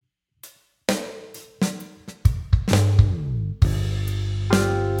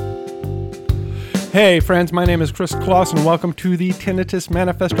Hey friends, my name is Chris Kloss and welcome to the Tinnitus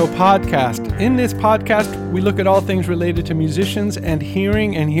Manifesto podcast. In this podcast, we look at all things related to musicians and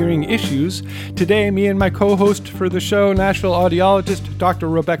hearing issues. Today, me and my co-host for the show, Nashville audiologist Dr.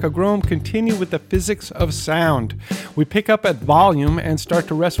 Rebecca Grome, continue with the physics of sound. We pick up at volume and start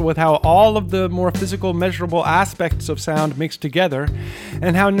to wrestle with how all of the more physical, measurable aspects of sound mix together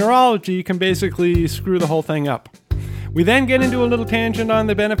and how neurology can basically screw the whole thing up. We then get into a little tangent on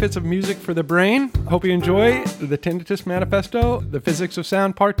the benefits of music for the brain. Hope you enjoy the Tinnitus Manifesto, the Physics of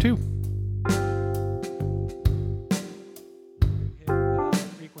Sound, Part 2. We've hit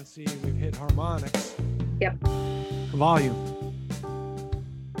frequency, we've hit harmonics. Yep. Volume.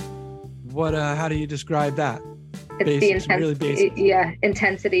 What? How do you describe that? It's basics, the intensity. Really basic. Yeah,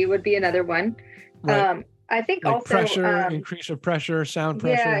 intensity would be another one. Right. I think like also pressure, increase of pressure, sound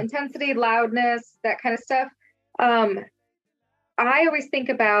pressure. Yeah, intensity, loudness, that kind of stuff. I always think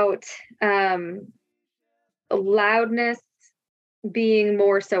about loudness being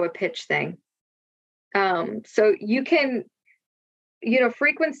more so a pitch thing. So you can,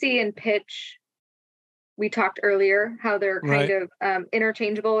 frequency and pitch, we talked earlier, how they're kind of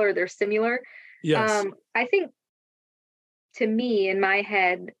interchangeable or they're similar. Yes. I think, to me, in my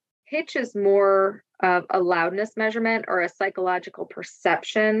head, pitch is more of a loudness measurement or a psychological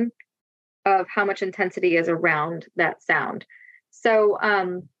perception of how much intensity is around that sound. So,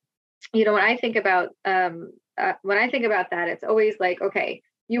 when I think about that, it's always like, okay,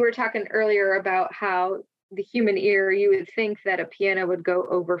 you were talking earlier about how the human ear, you would think that a piano would go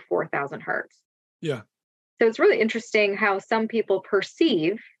over 4,000 hertz. Yeah. So it's really interesting how some people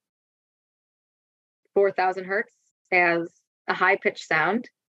perceive 4,000 hertz as a high pitched sound.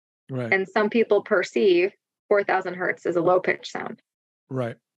 Right. And some people perceive 4,000 hertz as a low pitched sound.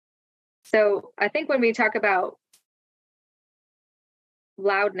 Right. So I think when we talk about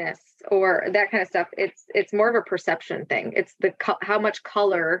loudness or that kind of stuff, it's more of a perception thing. It's how much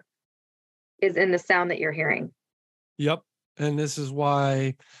color is in the sound that you're hearing. Yep. And this is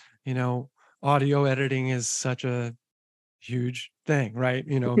why, audio editing is such a huge thing, right?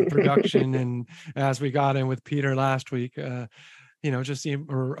 Production. And as we got in with Peter last week, or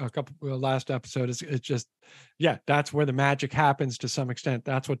a couple last episode, it's just, that's where the magic happens to some extent.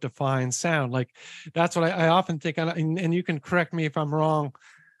 That's what defines sound. Like, that's what I often think, and you can correct me if I'm wrong.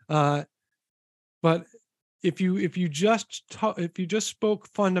 But if you just spoke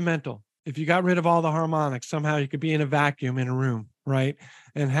fundamental, if you got rid of all the harmonics, somehow you could be in a vacuum in a room, right?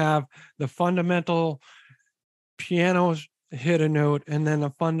 And have the fundamental pianos hit a note and then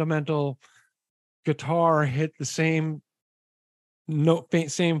a fundamental guitar hit the same note,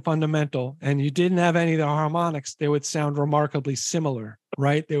 same fundamental, and you didn't have any of the harmonics, they would sound remarkably similar,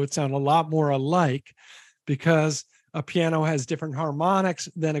 right? They would sound a lot more alike because a piano has different harmonics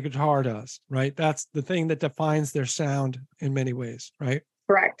than a guitar does, right? That's the thing that defines their sound in many ways, right?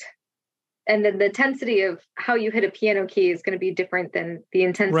 Correct. And then the intensity of how you hit a piano key is going to be different than the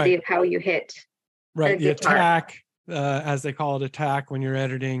intensity of how you hit a guitar. Attack, as they call it, attack when you're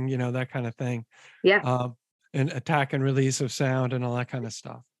editing, that kind of thing. Yeah. And attack and release of sound and all that kind of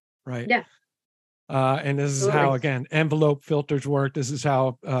stuff, right? Yeah. And this is how, again, envelope filters work. This is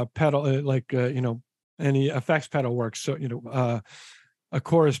how pedal, any effects pedal works. So, a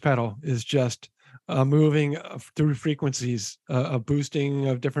chorus pedal is just moving through frequencies, a boosting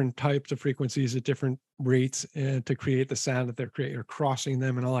of different types of frequencies at different rates to create the sound that they're creating, or crossing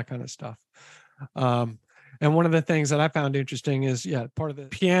them and all that kind of stuff. And one of the things that I found interesting is, part of the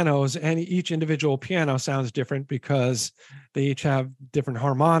pianos, and each individual piano sounds different because they each have different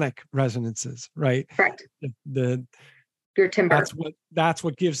harmonic resonances, right? Correct. Your timbre. That's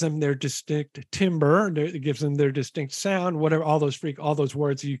what gives them their distinct timbre. It gives them their distinct sound. Whatever, all those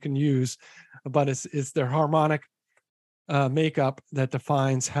words you can use, but it's their harmonic makeup that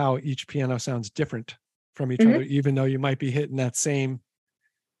defines how each piano sounds different from each other, even though you might be hitting that same,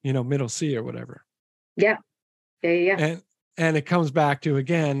 middle C or whatever. Yeah. And it comes back to,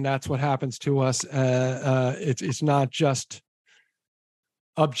 again, that's what happens to us. It's not just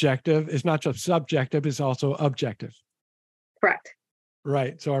objective. It's not just subjective. It's also objective. Correct.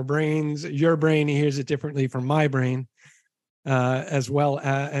 Right. So your brain hears it differently from my brain, as well.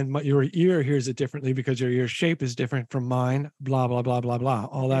 And your ear hears it differently because your ear shape is different from mine, blah, blah, blah, blah, blah,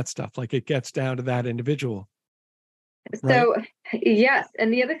 all that stuff. Like, it gets down to that individual. So, yes.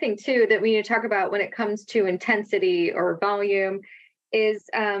 And the other thing too, that we need to talk about when it comes to intensity or volume is,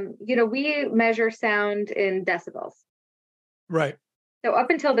 we measure sound in decibels. Right. So up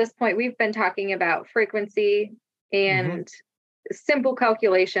until this point, we've been talking about frequency and simple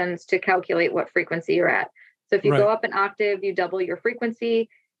calculations to calculate what frequency you're at. So if you go up an octave, you double your frequency.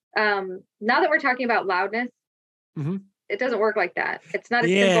 Now that we're talking about loudness, Mm-hmm. it doesn't work like that. It's not a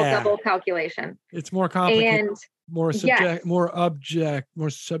simple Yeah. double calculation. It's more complicated, And more yes, more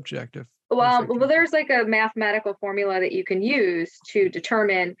subjective. well, there's like a mathematical formula that you can use to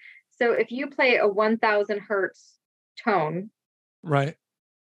determine. So if you play a 1000 hertz tone Right.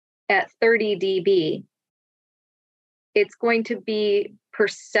 at 30 dB, it's going to be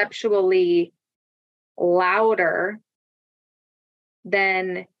perceptually louder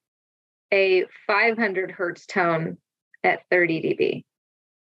than a 500 hertz tone at 30 dB.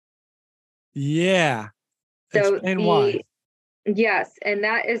 Yeah. So Explain why. yes, and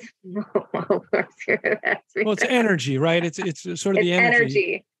that is Well, it's energy, right? It's sort of it's the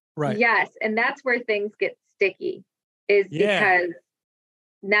energy. Right. Yes, and that's where things get sticky, is Yeah. because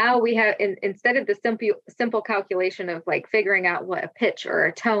now we have instead of the simple calculation of like figuring out what a pitch or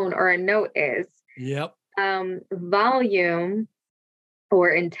a tone or a note is, Yep. volume or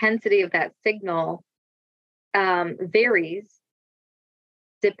intensity of that signal varies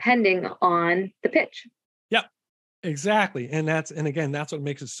depending on the pitch. Yep. Exactly. And again, that's what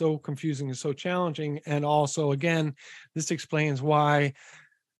makes it so confusing and so challenging. And also, again, this explains why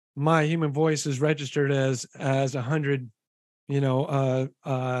my human voice is registered as 100,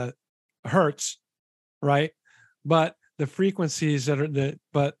 hertz, right? But the frequencies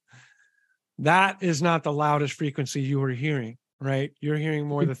but that is not the loudest frequency you are hearing, right? You're hearing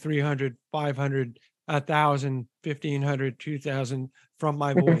more the 300, 500, 1,000, 1,500, 2,000 from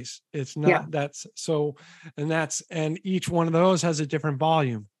my voice. It's not, that's so, and each one of those has a different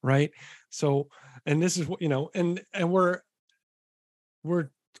volume, right? So, and this is what, and we're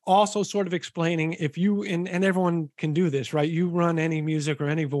also sort of explaining if you, and everyone can do this, right? You run any music or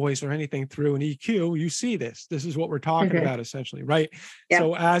any voice or anything through an EQ, you see this is what we're talking about essentially, right?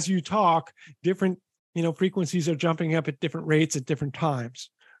 So as you talk, different, frequencies are jumping up at different rates at different times,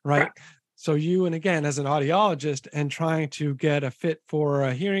 right? Correct. So you, and again, as an audiologist and trying to get a fit for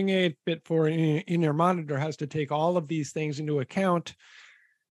a hearing aid, fit for an in-ear monitor, has to take all of these things into account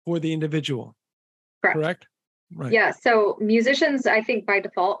for the individual. Correct? Right. Yeah. So musicians, I think by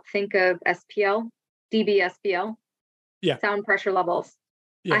default, think of SPL, dBSPL, sound pressure levels.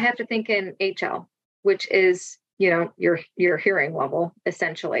 I have to think in HL, which is, your hearing level,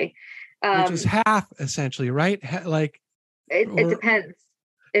 essentially. Which is half, essentially, right? It depends.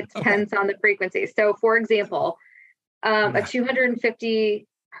 It depends on the frequency. So, for example, a 250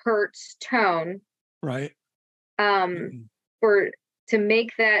 hertz tone, right? To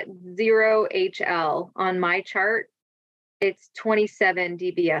make that 0 HL on my chart, it's 27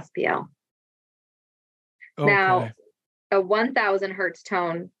 dBSPL. Okay. Now, a 1000 hertz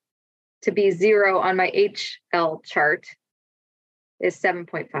tone to be 0 on my HL chart is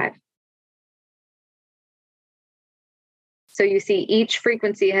 7.5. So you see, each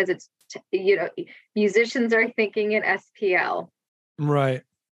frequency has its, musicians are thinking in SPL, right?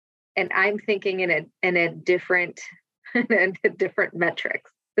 And I'm thinking in a different, different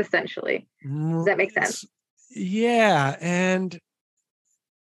metrics, essentially. Does that make sense? Yeah, and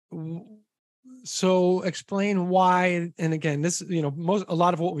so explain why. And again, this, a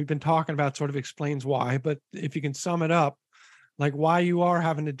lot of what we've been talking about sort of explains why. But if you can sum it up, like why you are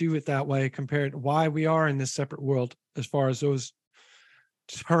having to do it that way compared to why we are in this separate world as far as those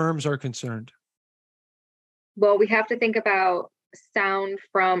terms are concerned. Well, we have to think about sound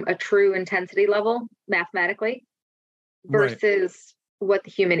from a true intensity level mathematically versus what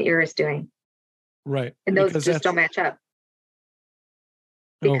the human ear is doing. Right. And those just don't match up.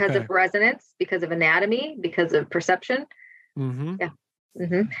 Because of resonance, because of anatomy, because of perception. Mm-hmm. Yeah.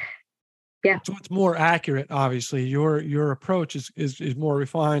 Mm-hmm. Yeah. So it's more accurate, obviously. Your approach is more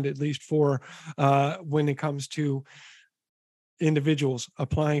refined, at least for when it comes to individuals,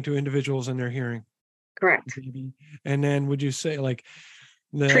 applying to individuals and their hearing. Correct. And then would you say like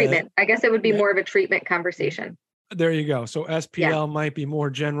the treatment? I guess it would be more of a treatment conversation. There you go. So SPL might be more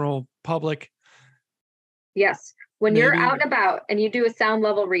general public. Yes. When you're out and about and you do a sound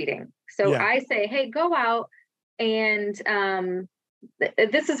level reading. So I say, hey, go out and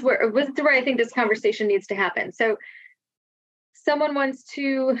this is where I think this conversation needs to happen. So someone wants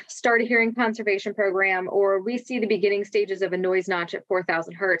to start a hearing conservation program, or we see the beginning stages of a noise notch at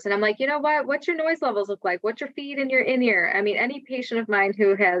 4,000 hertz. And I'm like, you know what? What's your noise levels look like? What's your feed in your in-ear? I mean, any patient of mine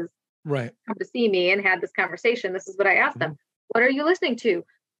who has come to see me and had this conversation, this is what I ask them. What are you listening to?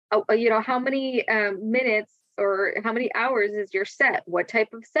 How many minutes or how many hours is your set? What type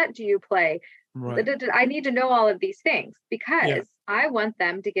of set do you play? Right. I need to know all of these things because I want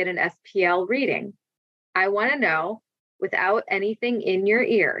them to get an SPL reading. I want to know, without anything in your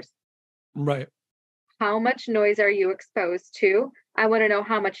ears, right, how much noise are you exposed to? I want to know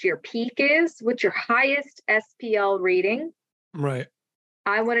how much your peak is, what's your highest SPL reading. Right.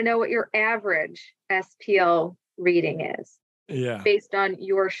 I want to know what your average SPL reading is. Yeah. Based on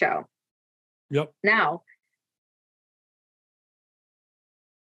your show. Yep. Now,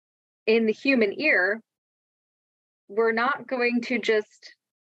 in the human ear, we're not going to just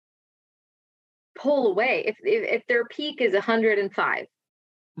pull away. If their peak is 105,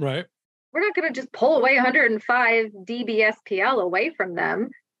 right, we're not going to just pull away 105 dB SPL away from them.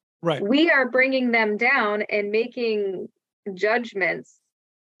 Right. We are bringing them down and making judgments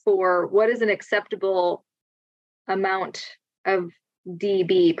for what is an acceptable amount of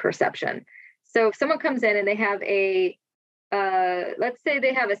dB perception. So if someone comes in and they have let's say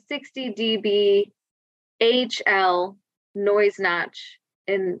they have a 60 dB HL noise notch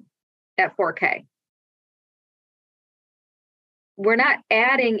at 4K. We're not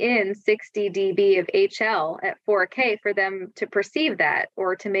adding in 60 dB of HL at 4K for them to perceive that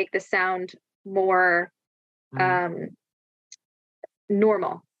or to make the sound more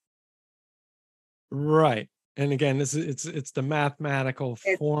normal. Right. And again, it's the mathematical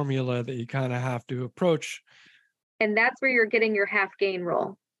formula that you kind of have to approach. And that's where you're getting your half gain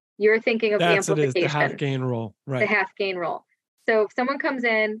rule. You're thinking of amplification. The half gain rule. Right. The half gain rule. So if someone comes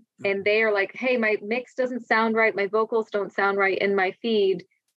in and they are like, hey, my mix doesn't sound right, my vocals don't sound right in my feed,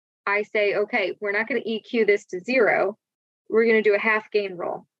 I say, okay, we're not going to EQ this to 0. We're going to do a half gain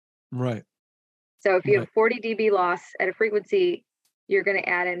rule. Right. So if you have 40 dB loss at a frequency, you're going to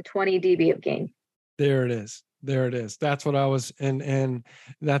add in 20 dB of gain. There it is. That's what I was, and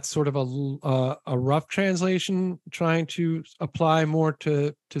that's sort of a rough translation, trying to apply more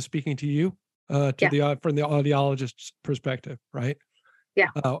to speaking to you, from the audiologist's perspective, right? Yeah.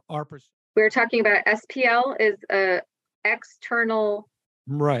 We're talking about SPL is a external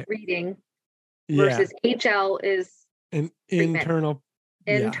reading versus HL is an internal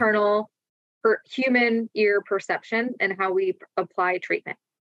human ear perception and how we apply treatment.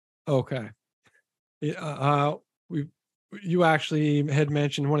 Okay. You actually had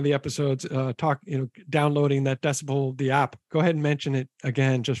mentioned one of the episodes, downloading that Decibel, the app. Go ahead and mention it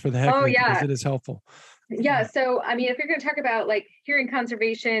again, just for the heck of it, because it is helpful. Yeah. So, I mean, if you're going to talk about like hearing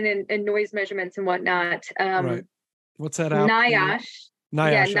conservation and noise measurements and whatnot, right. What's that app? NIOSH.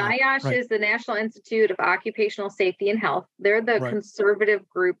 NIOSH is the National Institute of Occupational Safety and Health. They're the conservative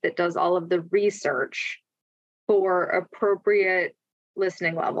group that does all of the research for appropriate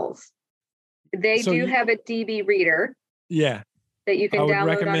listening levels. They do have a dB reader. Yeah. That you can download on your phone. I would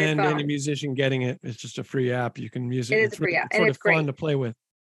recommend any musician getting it. It's just a free app. You can use it. It is a free app. And it's fun to play with.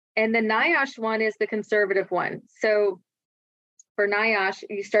 And the NIOSH one is the conservative one. So for NIOSH,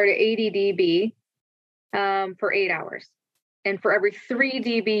 you start at 80 dB for 8 hours. And for every 3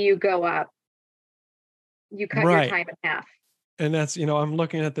 dB you go up, you cut your time in half. And that's, I'm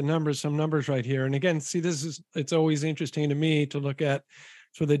looking at some numbers right here. And again, see, it's always interesting to me to look at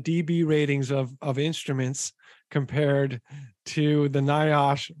the dB ratings of instruments compared to the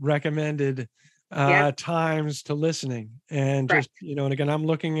NIOSH recommended times to listening. And just, and again, I'm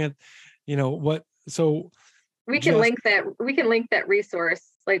looking at, we can link that resource,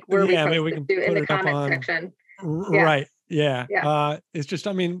 like where we can do in the comment section. Right. Yeah. It's just,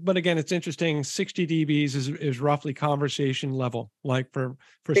 but again, it's interesting. 60 dBs is roughly conversation level, like for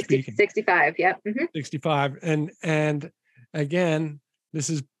 60, speaking. 65. Yep. Mm-hmm. 65. And again,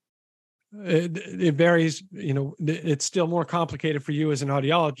 it varies, it's still more complicated for you as an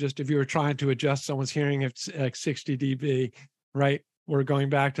audiologist if you were trying to adjust someone's hearing at 60 dB, right? We're going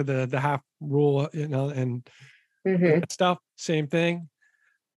back to the half rule, and that stuff, same thing.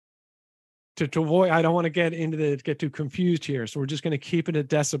 To avoid, I don't want to get too confused here. So we're just going to keep it at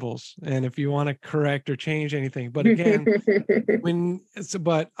decibels. And if you want to correct or change anything, but again,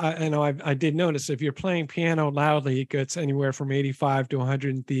 I did notice if you're playing piano loudly, it gets anywhere from 85 to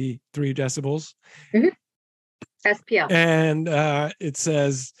 103 decibels. Mm-hmm. SPL. And it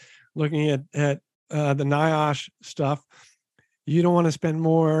says, looking at the NIOSH stuff, you don't want to spend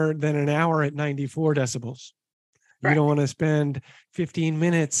more than an hour at 94 decibels. You don't want to spend 15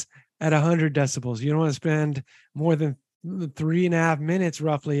 minutes at 100 decibels. You don't want to spend more than 3.5 minutes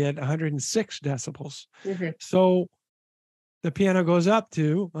roughly at 106 decibels. Mm-hmm. So the piano goes up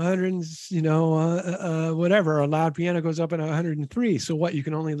to 100, whatever. A loud piano goes up at 103. So what? You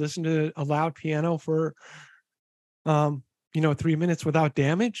can only listen to a loud piano for, 3 minutes without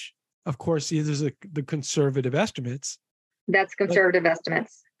damage. Of course, these are the conservative estimates. That's conservative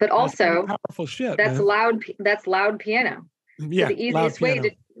estimates, but also powerful shit. That's loud. That's loud piano. Yeah, so the easiest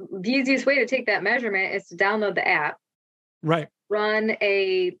way to take that measurement is to download the app. Right. Run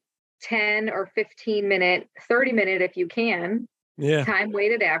a 10 or 15 minute, 30 minute if you can, Yeah. time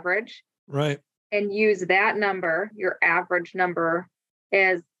weighted average, Right. and use that number, your average number,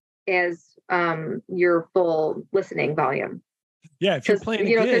 as your full listening volume. Yeah. If you're Because playing a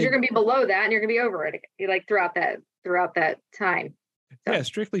because you're gig, going to be below that and you're going to be over it like throughout that time. So. yeah,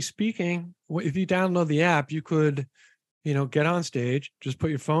 strictly speaking, if you download the app, you could, get on stage, just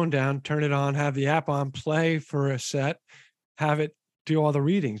put your phone down, turn it on, have the app on, play for a set, have it do all the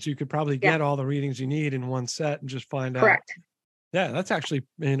readings. You could probably Yeah. get all the readings you need in one set and just find out. Correct. Yeah, that's actually,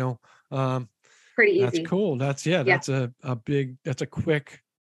 Pretty that's easy. cool. That's a quick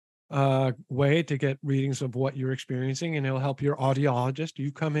way to get readings of what you're experiencing, and it'll help your audiologist.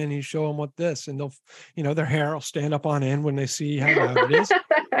 You come in, you show them what this, and they'll, their hair will stand up on end when they see how loud it is.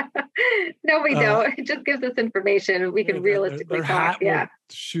 No, we don't. It just gives us information. We can realistically their talk. hat Yeah. will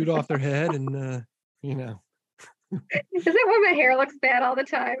shoot off their head, and Is it when my hair looks bad all the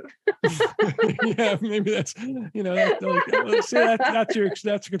time? yeah, maybe that's that's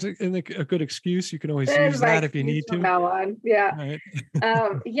a good excuse. You can always use that if you need to. From now on, yeah. Right.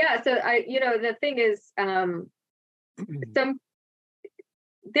 Yeah. So the thing is,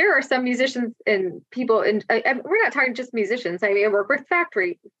 there are some musicians and people, and we're not talking just musicians. I mean, I work with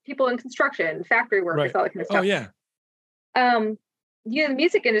people in construction, factory workers, all that kind of stuff. Oh yeah. The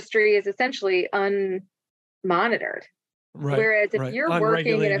music industry is essentially unmonitored. Right. Whereas if you're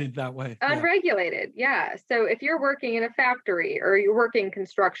working in that way, unregulated, yeah. So if you're working in a factory, or you're working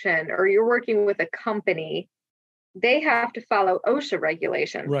construction, or you're working with a company, they have to follow OSHA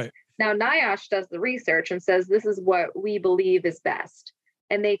regulations. Right. Now, NIOSH does the research and says this is what we believe is best.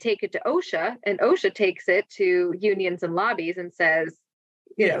 And they take it to OSHA, and OSHA takes it to unions and lobbies and says,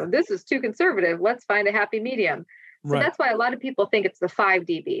 this is too conservative. Let's find a happy medium. So that's why a lot of people think it's the 5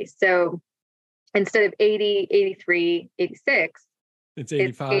 dB. So instead of 80, 83, 86, it's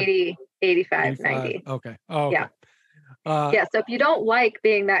 85, it's 80, 85, 90. Okay. Oh, okay. Yeah. Yeah. So if you don't like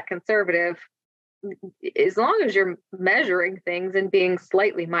being that conservative, as long as you're measuring things and being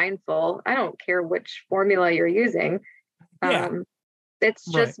slightly mindful, I don't care which formula you're using. It's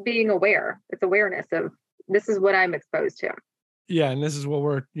just being aware. It's awareness of, this is what I'm exposed to. Yeah. And this is what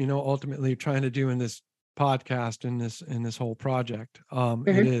we're, ultimately trying to do in this podcast, in this whole project.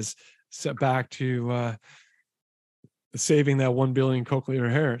 It is set back to saving that 1 billion cochlear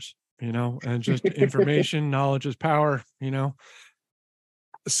hairs, and just information. Knowledge is power,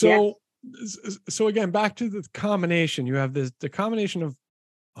 So, so again, back to the combination. You have the combination of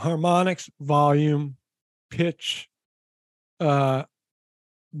harmonics, volume, pitch.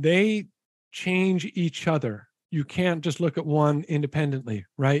 They change each other. You can't just look at one independently,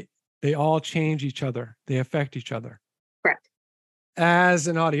 right? They all change each other. They affect each other. Correct. As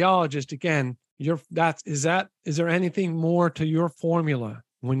an audiologist, again, is there anything more to your formula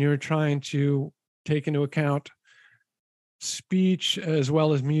when you're trying to take into account speech as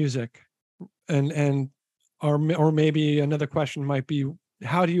well as music? Or maybe another question might be,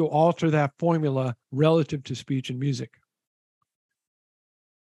 how do you alter that formula relative to speech and music?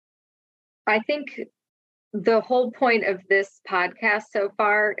 I think the whole point of this podcast so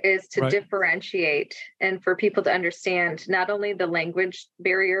far is to differentiate and for people to understand not only the language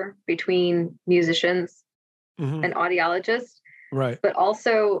barrier between musicians and audiologists, but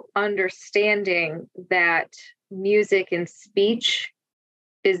also understanding that music and speech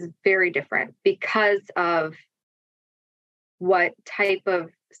is very different because of what type of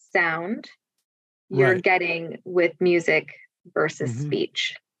sound you're getting with music versus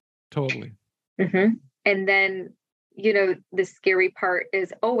speech. Totally. And then, the scary part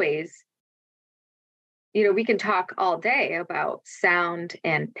is always, we can talk all day about sound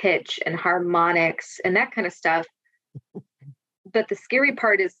and pitch and harmonics and that kind of stuff. But the scary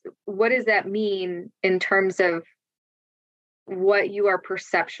part is, what does that mean in terms of what you are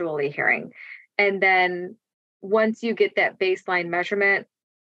perceptually hearing? And then once you get that baseline measurement,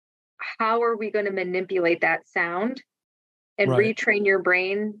 how are we going to manipulate that sound and retrain your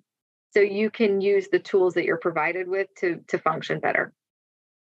brain so you can use the tools that you're provided with to function better?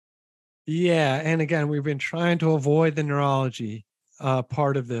 Yeah. And again, we've been trying to avoid the neurology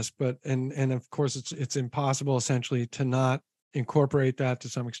part of this, but, and of course it's impossible essentially to not incorporate that to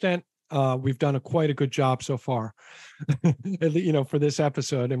some extent. We've done quite a good job so far, for this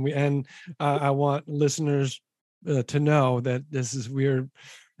episode. And I want listeners to know that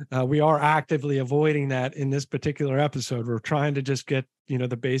we are actively avoiding that in this particular episode. We're trying to just get,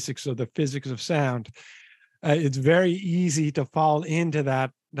 the basics of the physics of sound. It's very easy to fall into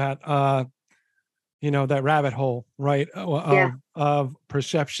that rabbit hole, right? Of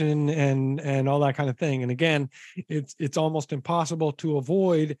perception and all that kind of thing. And again, it's almost impossible to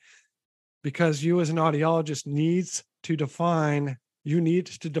avoid, because you as an audiologist needs to define, you need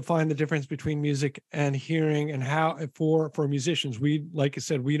to define the difference between music and hearing, and how for musicians, we, like I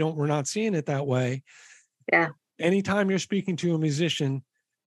said, we're not seeing it that way. Yeah. Anytime you're speaking to a musician,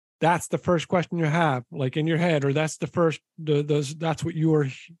 that's the first question you have, like in your head, or that's the first, that's what you are,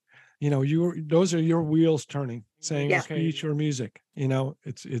 those are your wheels turning, saying speech or music,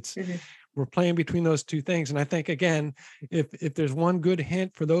 it's, we're playing between those two things. And I think, again, if there's one good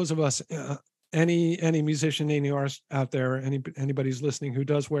hint for those of us, any musician, any artist out there, anybody's listening who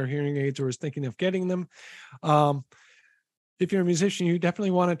does wear hearing aids or is thinking of getting them, if you're a musician, you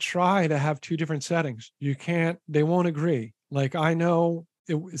definitely want to try to have two different settings. They won't agree. Like, I know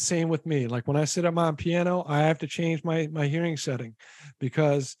same with me. Like, when I sit at my piano, I have to change my hearing setting,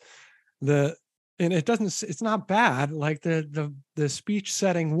 because it's not bad. Like, the speech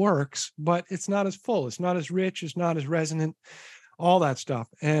setting works, but it's not as full. It's not as rich. It's not as resonant, all that stuff.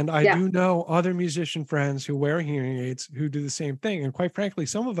 And I do know other musician friends who wear hearing aids who do the same thing. And quite frankly,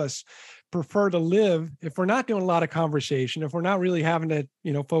 some of us prefer to live, if we're not doing a lot of conversation, if we're not really having to,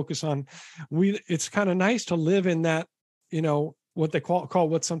 focus on, it's kind of nice to live in that, what they call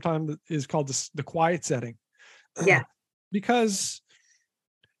what sometimes is called the quiet setting. Yeah. Because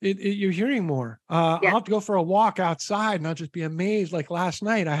you're hearing more. I'll have to go for a walk outside and I'll just be amazed. Like last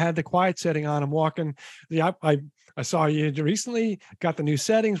night, I had the quiet setting on. I'm walking. I saw you recently got the new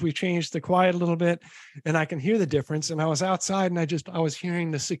settings. We changed the quiet a little bit, and I can hear the difference. And I was outside, and I was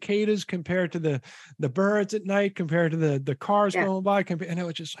hearing the cicadas compared to the birds at night, compared to the cars going by. And it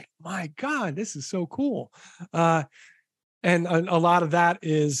was just like, my God, this is so cool. And a lot of that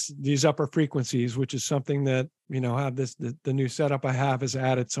is these upper frequencies, which is something that, have the new setup I have has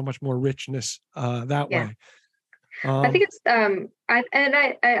added so much more richness that way. I think it's, I'm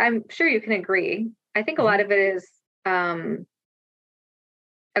sure you can agree. I think a lot of it is a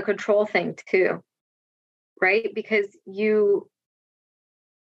control thing too, right? Because when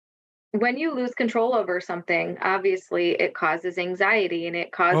you lose control over something, obviously it causes anxiety, and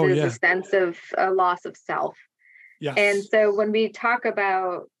it causes a sense of a loss of self. Yes. And so when we talk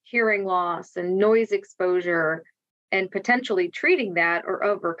about hearing loss and noise exposure and potentially treating that or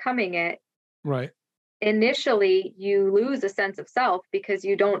overcoming it, right, initially you lose a sense of self because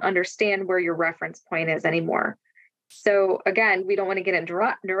you don't understand where your reference point is anymore. So again, we don't want to get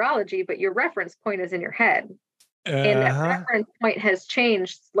into neurology, but your reference point is in your head. And that reference point has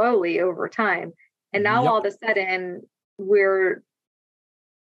changed slowly over time. And now all of a sudden we're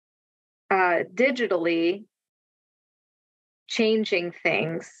digitally changing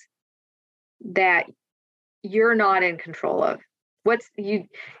things that you're not in control of.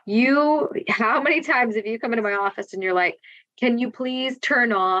 How many times have you come into my office and you're like, can you please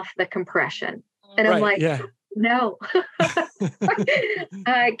turn off the compression? And I'm like, no,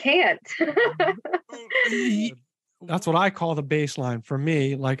 I can't. That's what I call the baseline for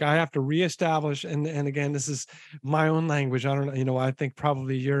me. Like, I have to reestablish, and again, this is my own language. I don't know, I think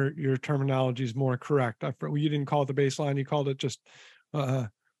probably your terminology is more correct. You didn't call it the baseline. You called it just,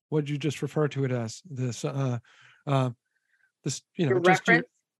 what did you just refer to it as? This, reference?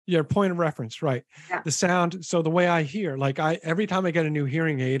 Your point of reference, right? Yeah. The sound. So the way I hear, like every time I get a new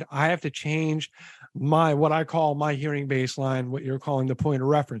hearing aid, I have to change what I call my hearing baseline, what you're calling the point of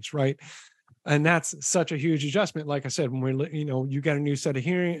reference, right? And that's such a huge adjustment. Like I said, when you get a new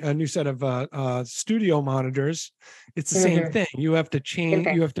set of studio monitors, it's the same thing. You have to change,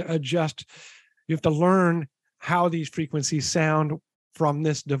 you have to adjust, you have to learn how these frequencies sound from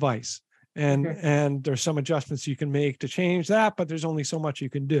this device. And there's some adjustments you can make to change that, but there's only so much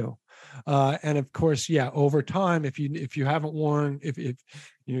you can do. And of course, over time, if you haven't worn, if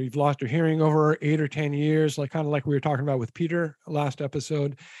you've lost your hearing over 8 or 10 years, like kind of like we were talking about with Peter last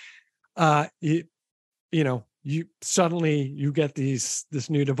episode, you suddenly get this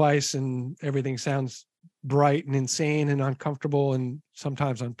new device and everything sounds bright and insane and uncomfortable and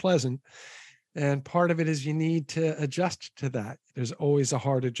sometimes unpleasant. And part of it is you need to adjust to that. There's always a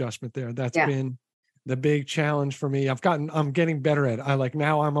hard adjustment there. That's been the big challenge for me. I'm getting better at it.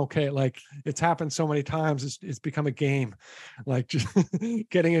 Now I'm okay. Like, it's happened so many times. It's become a game, like just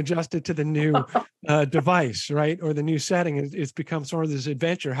getting adjusted to the new device, right? Or the new setting. It's become sort of this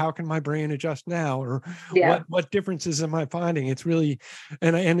adventure. How can my brain adjust now? Or what differences am I finding? It's really,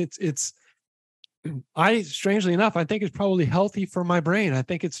 and it's, strangely enough, I think it's probably healthy for my brain. I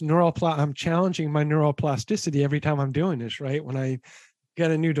think it's I'm challenging my neuroplasticity every time I'm doing this, right? When I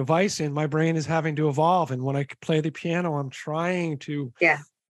get a new device in, my brain is having to evolve. And when I play the piano, I'm trying to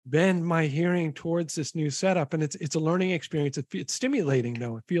bend my hearing towards this new setup. And it's a learning experience. It's stimulating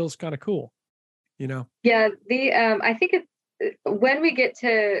though. It feels kind of cool, Yeah. I think when we get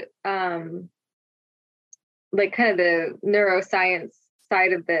to like kind of the neuroscience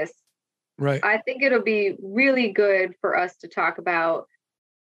side of this, Right. I think it'll be really good for us to talk about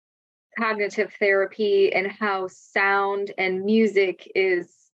cognitive therapy and how sound and music is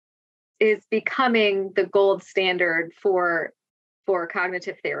becoming the gold standard for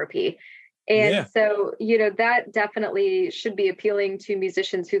cognitive therapy. And Yeah. so, that definitely should be appealing to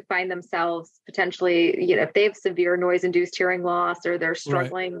musicians who find themselves potentially, if they have severe noise induced hearing loss, or they're Right.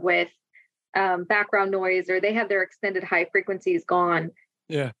 struggling with background noise, or they have their extended high frequencies gone.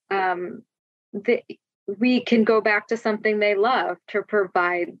 Yeah. Um, we can go back to something they love to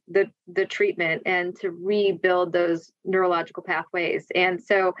provide the treatment and to rebuild those neurological pathways. And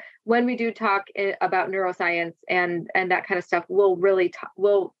so when we do talk about neuroscience and that kind of stuff, we'll really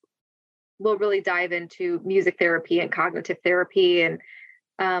we'll really dive into music therapy and cognitive therapy and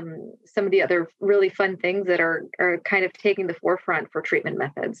some of the other really fun things that are kind of taking the forefront for treatment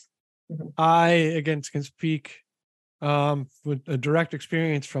methods. Mhm. I, again, can speak with a direct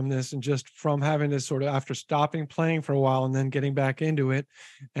experience from this, and just from having this sort of, after stopping playing for a while and then getting back into it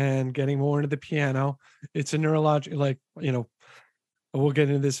and getting more into the piano. It's a neurological, like, we'll get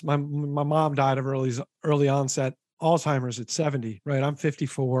into this. My mom died of early onset Alzheimer's at 70, right? I'm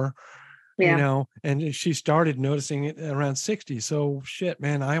 54, Yeah. and she started noticing it around 60. So shit,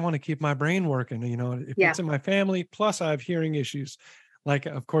 man, I want to keep my brain working, if Yeah. it's in my family, plus I have hearing issues. Like,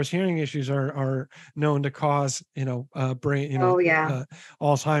 of course, hearing issues are known to cause, brain, Oh, yeah.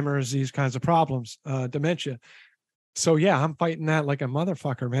 Alzheimer's, these kinds of problems, dementia. So yeah, I'm fighting that like a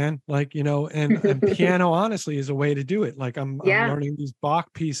motherfucker, man. Like, and piano honestly is a way to do it. Like I'm Yeah. learning these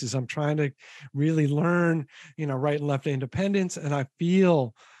Bach pieces. I'm trying to really learn, right and left independence. And I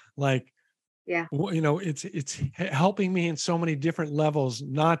feel like, Yeah. it's helping me in so many different levels,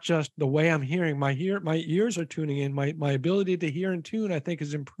 not just the way I'm hearing. My ears are tuning in. My ability to hear and tune, I think,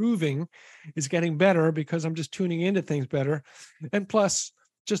 is improving, is getting better, because I'm just tuning into things better. And plus,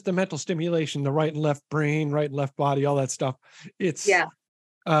 just the mental stimulation, the right and left brain, right and left body, all that stuff. It's Yeah.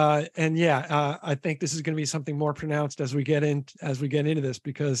 I think this is going to be something more pronounced as we get into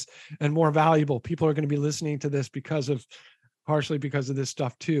this, and more valuable. People are going to be listening to this partially because of this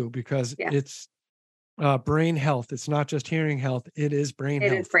stuff too, because Yeah. it's brain health. It's not just hearing health. It is brain It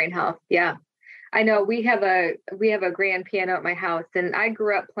is health. brain health. Yeah. I know we have a grand piano at my house, and I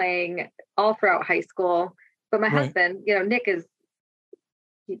grew up playing all throughout high school. But my Right. husband, Nick,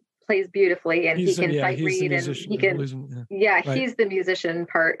 he plays beautifully, and he can sight He's the read, and musician. he can, yeah, Right. he's the musician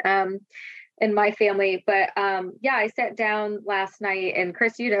part in my family. But yeah, I sat down last night, and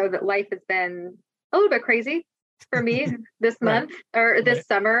Chris, that life has been a little bit crazy for me this Right. month, or this Right.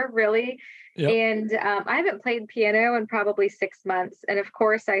 summer, really. Yep. And I haven't played piano in probably 6 months. And of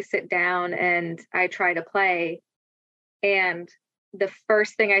course, I sit down and I try to play. And the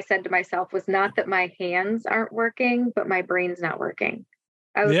first thing I said to myself was not that my hands aren't working, but my brain's not working.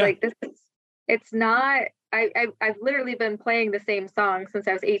 I was Yeah. like, it's not. I've literally been playing the same song since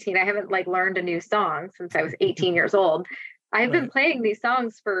I was 18. I haven't learned a new song since I was 18 years old. I've been Right. playing these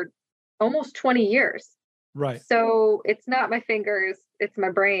songs for almost 20 years. Right. So it's not my fingers, it's my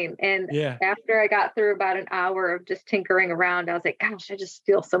brain. And Yeah. after I got through about an hour of just tinkering around, I was like, gosh, I just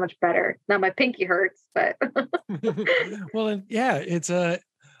feel so much better. Now my pinky hurts, but Well, and yeah,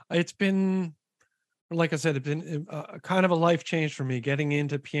 it's been, like I said, it's been kind of a life change for me getting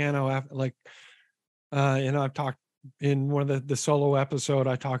into piano. After, I've talked in one of the solo episode,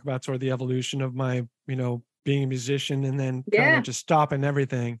 I talk about sort of the evolution of my, being a musician, and then kind yeah, of just stopping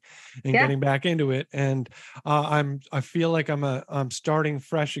everything and yeah, getting back into it. And I feel like I'm starting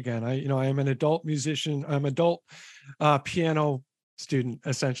fresh again. I am an adult musician. I'm adult piano student,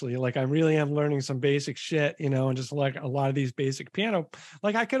 essentially. Like, I really am learning some basic shit, and just like a lot of these basic piano,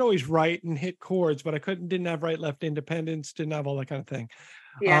 like I could always write and hit chords, but didn't have right left independence, didn't have all that kind of thing.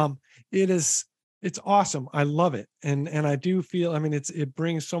 yeah, um it's awesome. I love it. And I do feel, it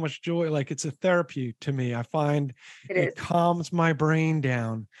brings so much joy. Like, it's a therapy to me. I find it it is. calms my brain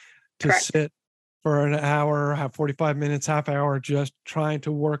down to Correct. sit for an hour, have 45 minutes, half hour, just trying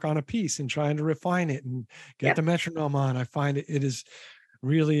to work on a piece and trying to refine it and get Yep. the metronome on. I find it is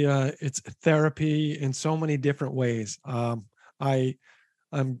really, it's therapy in so many different ways.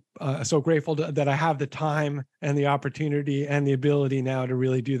 I'm so grateful that I have the time and the opportunity and the ability now to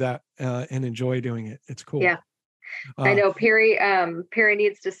really do that and enjoy doing it. It's cool. Yeah. I Uh, know Perry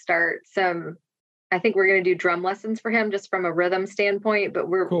needs to start I think we're going to do drum lessons for him just from a rhythm standpoint, but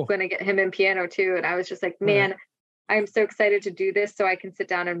we're cool. going to get him in piano too. And I was just like, Right. man, I'm so excited to do this so I can sit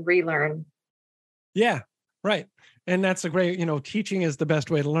down and relearn. Yeah. Right. And that's a great, teaching is the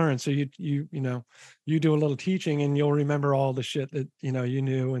best way to learn. So you do a little teaching and you'll remember all the shit that, you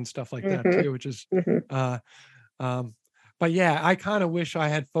knew and stuff like that Mm-hmm. too, which is, Mm-hmm. um, but yeah, I kind of wish I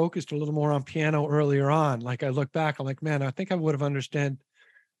had focused a little more on piano earlier on. Like I look back, I'm like, man, I think I would have understood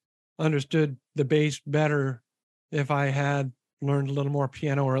the bass better if I had learned a little more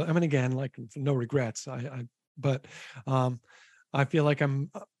piano early. I mean, again, like no regrets. But um, I feel like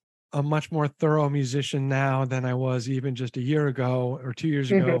I'm a much more thorough musician now than I was even just a year ago or 2 years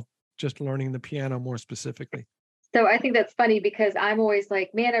Mm-hmm. ago, just learning the piano more specifically. So I think that's funny because I'm always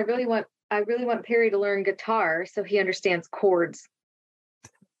like, man, I really want Perry to learn guitar so he understands chords.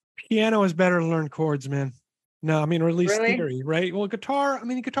 Piano is better to learn chords, man. No, I mean, or at least Really? theory, right? Well, guitar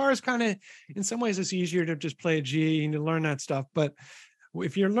is kind of, in some ways, it's easier to just play a G and to learn that stuff. But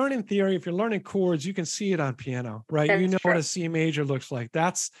if you're learning theory, if you're learning chords, you can see it on piano, right? You That's know what true. a C major looks like.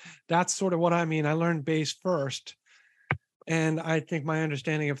 That's sort of what I mean. I learned bass first, and I think my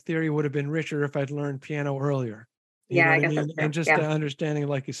understanding of theory would have been richer if I'd learned piano earlier. You Yeah, know I what I guess mean? that's true. And just Yeah. the understanding,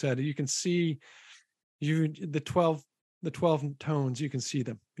 like you said, you can see the 12 tones, you can see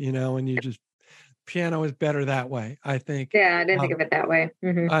them, and you just piano is better that way, I think. Yeah, I didn't think of it that way.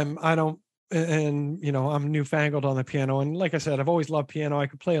 Mm-hmm. I don't, and I'm newfangled on the piano. And like I said, I've always loved piano. I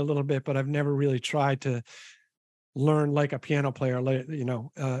could play a little bit, but I've never really tried to learn like a piano player,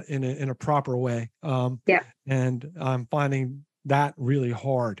 in a proper way. Yeah. And I'm finding that really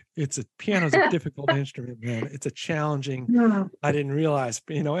hard. Piano's a difficult instrument, man. It's a challenging. I didn't realize,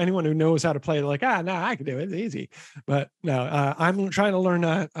 anyone who knows how to play, like, no, I can do it. It's easy. But no, I'm trying to learn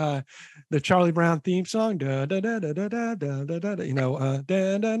the Charlie Brown theme song. Da, da, da, da, da, da, da, da, da, da, da,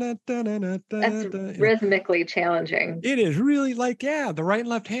 da, da, That's da, rhythmically challenging. it is really the right and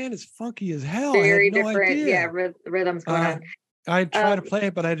left hand is funky as hell. I Very had no different. idea. Yeah, rhythms going on. I'd try to play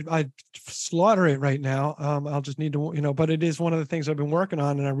it, but I'd slaughter it right now. I'll just need to, but it is one of the things I've been working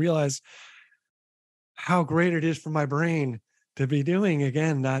on, and I realize how great it is for my brain to be doing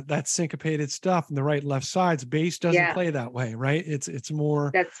again that syncopated stuff in the right and left sides. Bass doesn't play that way, right? It's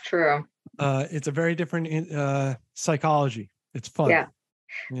more. That's true. It's a very different psychology. It's fun. Yeah,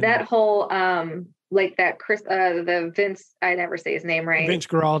 that whole like that the Vince, I never say his name right. Vince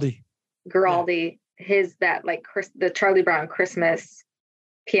Guaraldi. Yeah. The Charlie Brown Christmas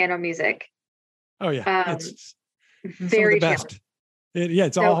piano music. Oh yeah, it's very best.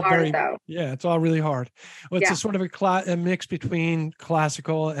 It's so all hard, very though. Yeah, it's all really hard. Well, it's a sort of a mix between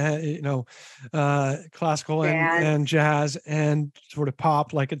classical and classical and jazz and sort of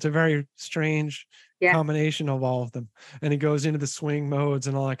pop. Like it's a very strange combination of all of them, and it goes into the swing modes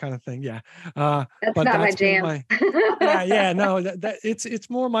and all that kind of thing. Yeah, that's not my jam. No, it's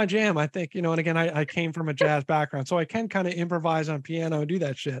more my jam, I think. And again, I came from a jazz background, so I can kind of improvise on piano and do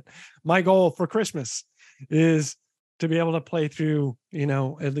that shit. My goal for Christmas is to be able to play through,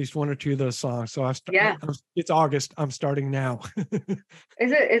 at least one or two of those songs. So it's August. I'm starting now.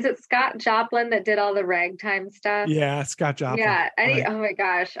 Is it Scott Joplin that did all the ragtime stuff? Yeah, Scott Joplin. Yeah. Right. Oh my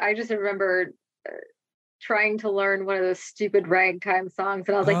gosh. I just remember trying to learn one of those stupid ragtime songs.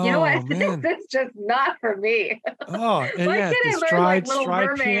 And I was like, you know what? That's just not for me. Oh, and Why can't I learn like Little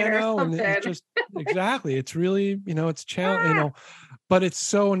Mermaid piano, or something? And it's just, exactly. It's really, it's challenging, but it's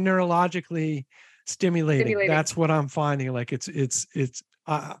so neurologically stimulating. That's what I'm finding. Like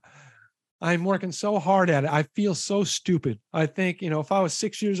I'm working so hard at it. I feel so stupid. I think, if I was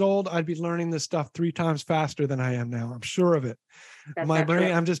 6 years old, I'd be learning this stuff 3 times faster than I am now. I'm sure of it. My brain,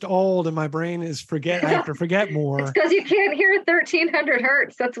 true. I'm just old and my brain is I have to forget more. It's because you can't hear 1300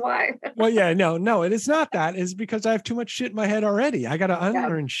 hertz. That's why. Well, yeah, no, it's not that. It's because I have too much shit in my head already. I got to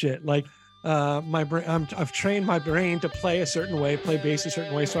unlearn shit. Like, my brain, I've trained my brain to play a certain way, play bass a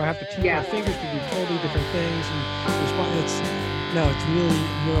certain way. So I have to teach my fingers to do totally different things. And it's really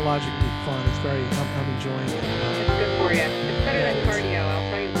neurologically fun. It's I'm enjoying it. It's good for you. It's better than cardio. I'll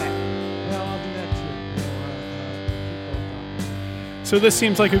tell you what. Well, I'll do that too. So this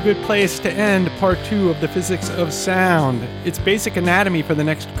seems like a good place to end part 2 of the physics of sound. It's basic anatomy for the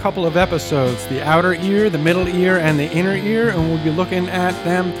next couple of episodes, the outer ear, the middle ear, and the inner ear, and we'll be looking at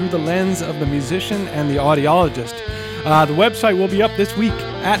them through the lens of the musician and the audiologist. The website will be up this week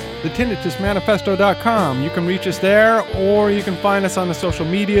at thetinnitusmanifesto.com. You can reach us there, or you can find us on the social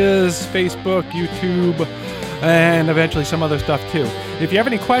medias, Facebook, YouTube, and eventually some other stuff too. If you have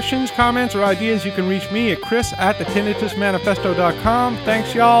any questions, comments, or ideas, you can reach me at chris@thetinnitusmanifesto.com.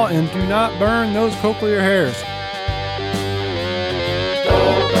 Thanks, y'all, and do not burn those cochlear hairs.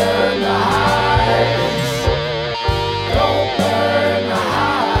 Don't burn the hives. Don't burn the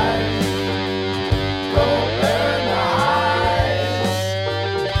hives. Don't burn the hives.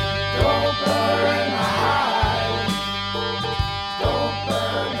 Don't burn the hives.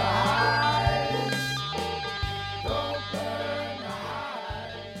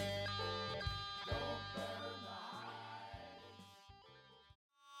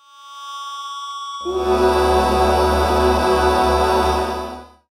 Whoa.